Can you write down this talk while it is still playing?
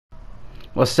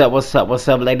What's up, ladies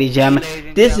and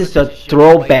gentlemen? This is a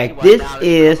throwback. This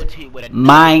is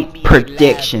my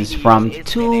predictions from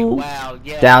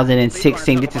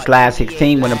 2016. This is last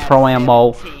 16 when the Pro Am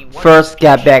mode first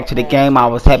got back to the game. I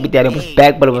was happy that it was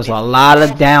back, but it was a lot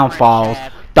of downfalls.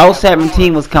 Though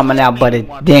 17 was coming out, but it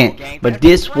didn't. But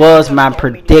this was my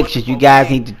predictions. You guys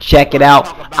need to check it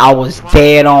out. I was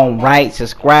dead on right.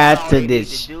 Subscribe to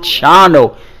this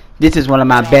channel. This is one of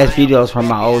my best videos from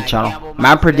my old channel.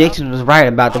 My predictions was right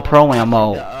about the Pro-Am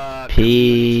mode.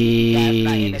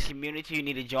 Peace. Community, you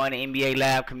need to join the NBA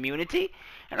Lab community.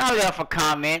 And I left a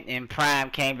comment, and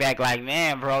Prime came back like,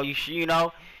 man, bro, you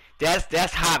know,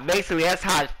 that's hot. Basically, that's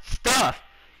hot stuff.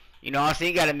 You know what I'm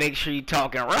saying? You got to make sure you're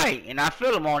talking right. And I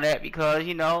feel him on that because,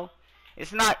 you know,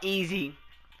 it's not easy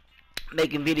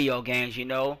making video games, you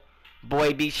know.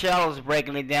 Boy B. Shell's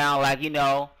breaking it down like, you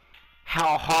know,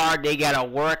 how hard they gotta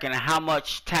work and how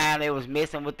much time they was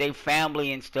missing with their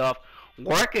family and stuff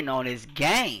working on this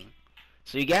game.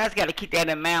 So you guys gotta keep that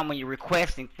in mind when you're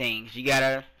requesting things. You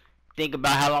gotta think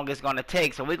about how long it's gonna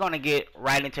take. So we're gonna get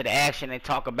right into the action and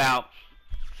talk about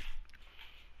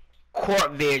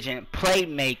court vision,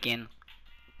 playmaking,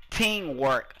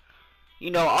 teamwork,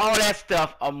 you know, all that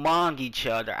stuff among each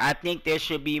other. I think there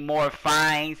should be more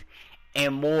fines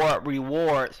and more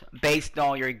rewards based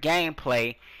on your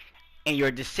gameplay and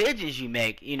your decisions you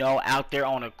make, you know, out there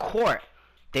on the court.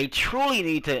 They truly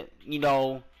need to, you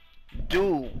know,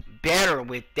 do better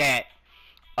with that.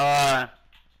 That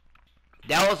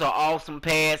was an awesome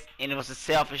pass, and it was a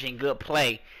selfish and good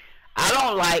play. I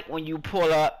don't like when you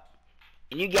pull up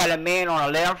and you got a man on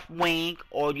the left wing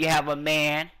or you have a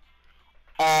man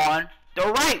on the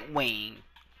right wing,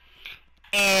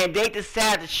 and they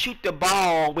decide to shoot the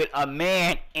ball with a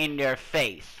man in their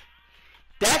face.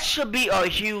 That should be a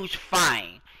huge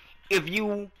fine. If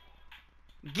you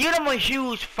get them a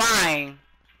huge fine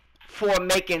for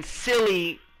making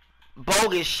silly,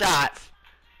 bogus shots,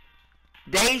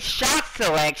 their shot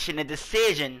selection and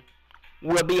decision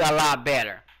will be a lot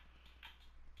better.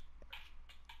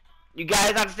 You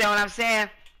guys understand what I'm saying?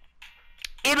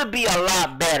 It'll be a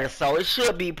lot better, so it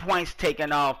should be points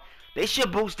taken off. They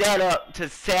should boost that up to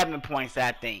 7 points,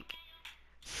 I think.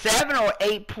 7 or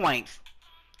 8 points.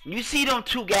 You see them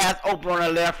two guys open on the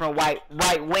left and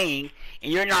right wing,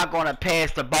 and you're not going to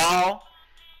pass the ball.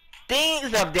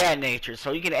 Things of that nature.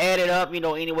 So you can add it up, you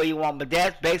know, any way you want. But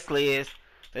that basically is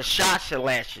the shot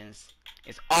selections.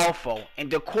 It's awful. And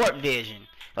the court vision.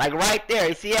 Like right there.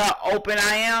 You see how open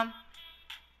I am?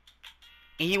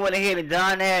 And he went ahead and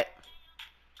done that.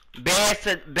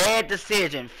 Bad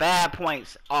decision. 5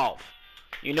 points off.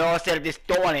 You know, instead of just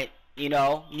throwing it, you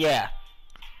know. Yeah.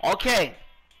 Okay.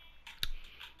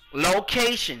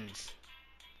 Locations,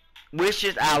 which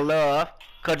is I love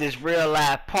because it's real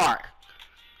life park.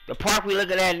 The park we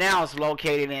looking at now is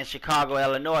located in Chicago,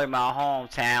 Illinois, my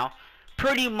hometown.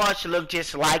 Pretty much look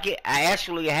just like it. I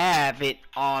actually have it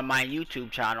on my YouTube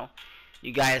channel.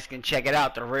 You guys can check it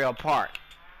out, the real park.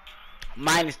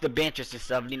 Minus the benches and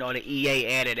stuff, you know, the EA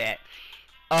added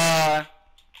that.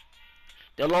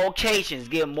 The locations,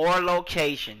 get more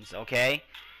locations, okay,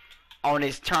 on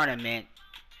this tournament.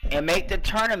 And make the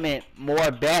tournament more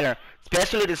better,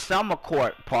 especially the summer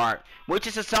court part. Which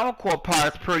is the summer court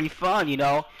part is pretty fun, you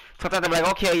know. Sometimes I'm like,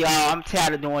 okay, y'all, I'm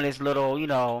tired of doing this little, you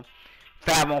know,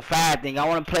 5-on-5 thing. I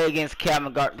want to play against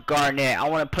Kevin Garnett. I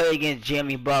want to play against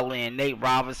Jimmy Butler and Nate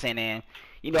Robinson and,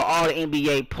 you know, all the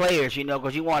NBA players, you know,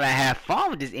 because you want to have fun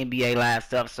with this NBA Live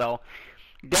stuff. So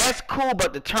that's cool,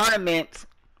 but the tournaments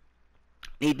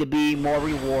need to be more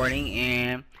rewarding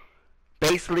and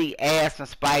basically add some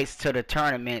spice to the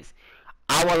tournaments.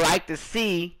 I would like to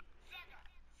see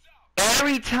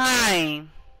every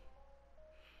time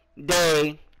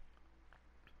they,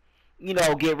 you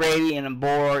know, get ready and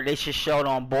board, they should show it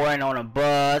on boarding on a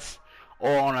bus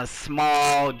or on a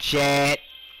small jet.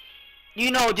 You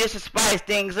know, just to spice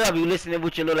things up. You listening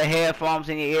with your little headphones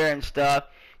in your ear and stuff.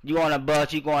 You on a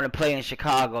bus, you going to play in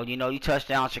Chicago. You know, you touch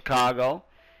down Chicago.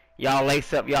 Y'all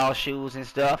lace up y'all shoes and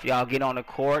stuff. Y'all get on the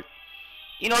court.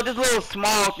 You know, just little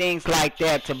small things like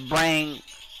that to bring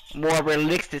more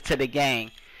realistic to the game.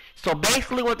 So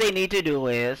basically what they need to do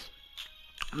is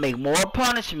make more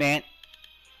punishment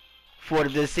for the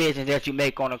decisions that you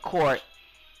make on the court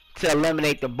to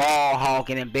eliminate the ball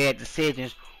hogging and bad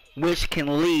decisions, which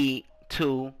can lead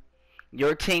to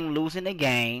your team losing the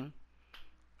game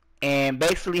and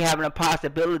basically having a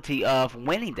possibility of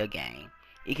winning the game.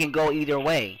 It can go either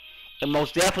way. It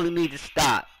most definitely needs to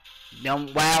stop.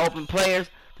 Them wide open players,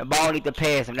 the ball need to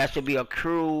pass them. That should be a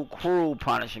cruel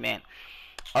punishment.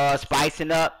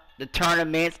 Spicing up the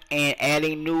tournaments and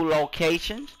adding new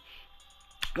locations.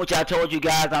 which I told you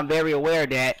guys I'm very aware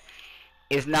that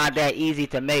it's not that easy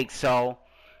to make. So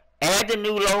add the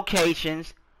new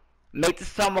locations, make the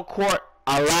summer court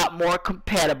a lot more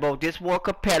compatible. This more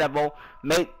compatible,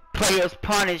 make players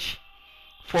punish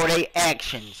for their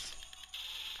actions.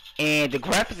 And the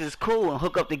graphics is cool and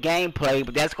hook up the gameplay,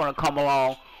 but that's going to come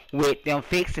along with them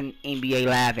fixing NBA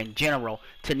Live in general.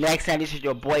 Till next time, this is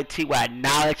your boy T.Y.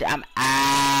 Knowledge. I'm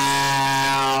out.